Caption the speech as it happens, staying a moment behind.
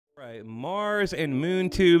Right, Mars and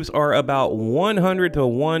moon tubes are about 100 to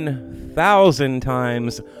 1,000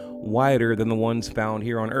 times wider than the ones found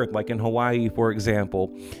here on Earth, like in Hawaii, for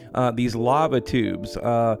example. These lava tubes.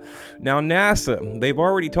 Now, NASA, they've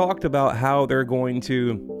already talked about how they're going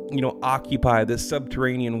to, occupy this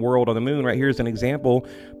subterranean world on the moon. Right here's an example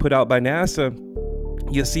put out by NASA.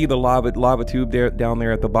 You see the lava tube there, down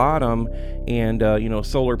there at the bottom, and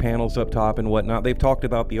solar panels up top and whatnot. They've talked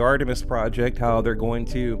about the Artemis project, how they're going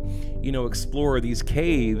to, explore these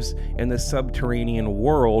caves in the subterranean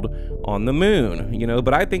world on the moon.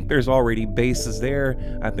 But I think there's already bases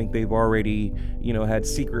there. I think they've already, had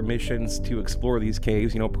secret missions to explore these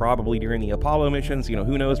caves. Probably during the Apollo missions.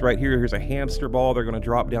 Who knows? Right here's a hamster ball. They're going to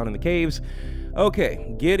drop down in the caves.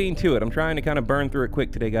 Okay, getting to it. I'm trying to kind of burn through it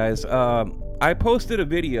quick today, guys. I posted a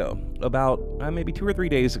video about maybe 2 or 3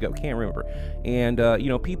 days ago, can't remember, and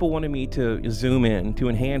people wanted me to zoom in to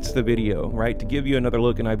enhance the video, right, to give you another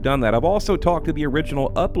look, and I've done that. I've also talked to the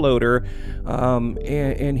original uploader,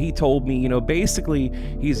 and he told me, basically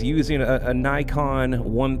he's using a Nikon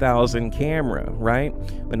 1000 camera, right?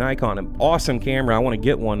 The Nikon, an awesome camera. I want to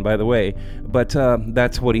get one, by the way, but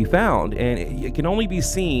that's what he found, and it can only be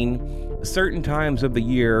seen certain times of the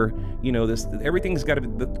year. Everything's got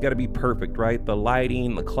to be perfect, right? The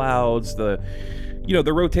lighting, the clouds, the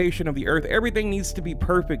rotation of the Earth, everything needs to be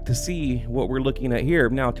perfect to see what we're looking at here.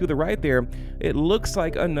 Now, to the right there, it looks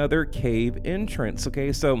like another cave entrance.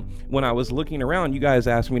 Okay, so when I was looking around, you guys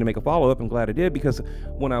asked me to make a follow-up. I'm glad I did, because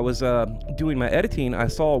when I was doing my editing, I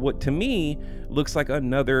saw what to me looks like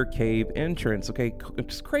another cave entrance. Okay,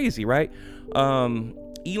 it's crazy, right?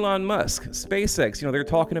 Elon Musk, SpaceX, they're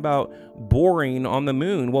talking about boring on the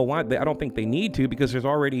moon. Well, why? I don't think they need to, because there's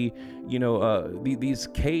already, these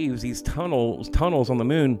caves, these tunnels on the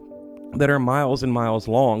moon that are miles and miles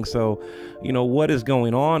long. So, what is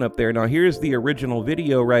going on up there? Now, here's the original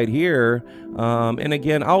video right here. And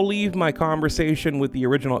again, I'll leave my conversation with the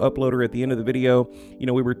original uploader at the end of the video.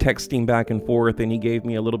 We were texting back and forth, and he gave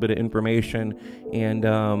me a little bit of information, and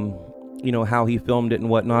how he filmed it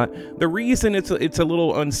and whatnot. The reason it's a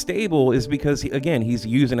little unstable is because, he's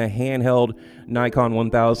using a handheld Nikon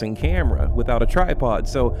 1000 camera without a tripod.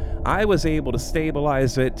 So I was able to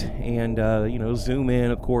stabilize it and zoom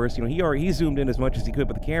in. Of course, he zoomed in as much as he could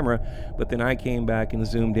with the camera, but then I came back and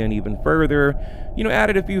zoomed in even further.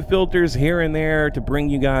 Added a few filters here and there to bring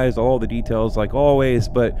you guys all the details, like always.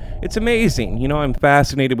 But it's amazing. I'm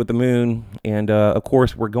fascinated with the moon, and of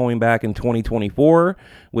course we're going back in 2024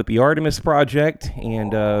 with the Artemis project,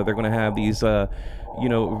 and they're going to have these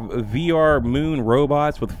VR moon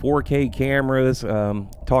robots with 4K cameras,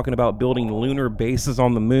 talking about building lunar bases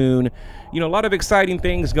on the moon. A lot of exciting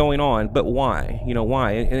things going on. But why?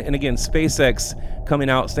 Why? And again, SpaceX coming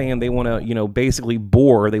out saying they want to basically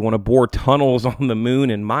bore tunnels on the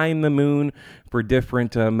moon and mine the moon for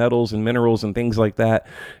different metals and minerals and things like that.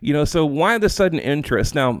 So why the sudden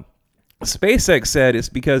interest? Now, SpaceX said it's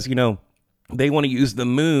because they want to use the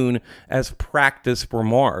moon as practice for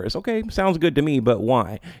Mars. Okay, sounds good to me, but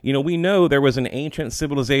why? We know there was an ancient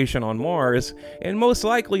civilization on Mars, and most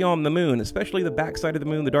likely on the moon, especially the backside of the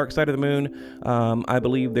moon, the dark side of the moon. I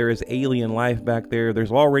believe there is alien life back there.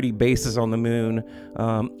 There's already bases on the moon.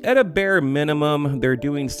 At a bare minimum, they're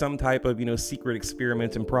doing some type of, secret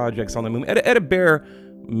experiments and projects on the moon. At a bare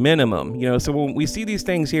minimum, so when we see these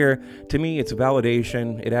things here, to me, it's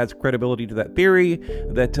validation. It adds credibility to that theory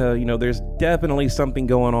that there's definitely something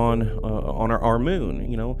going on our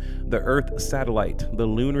moon, the Earth satellite, the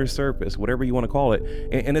lunar surface, whatever you want to call it.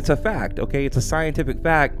 And it's a fact. Okay, it's a scientific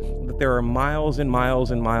fact that there are miles and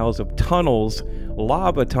miles and miles of tunnels,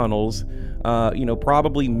 lava tunnels,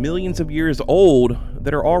 probably millions of years old,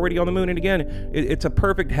 that are already on the moon. And again, it's a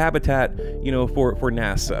perfect habitat, for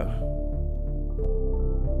NASA.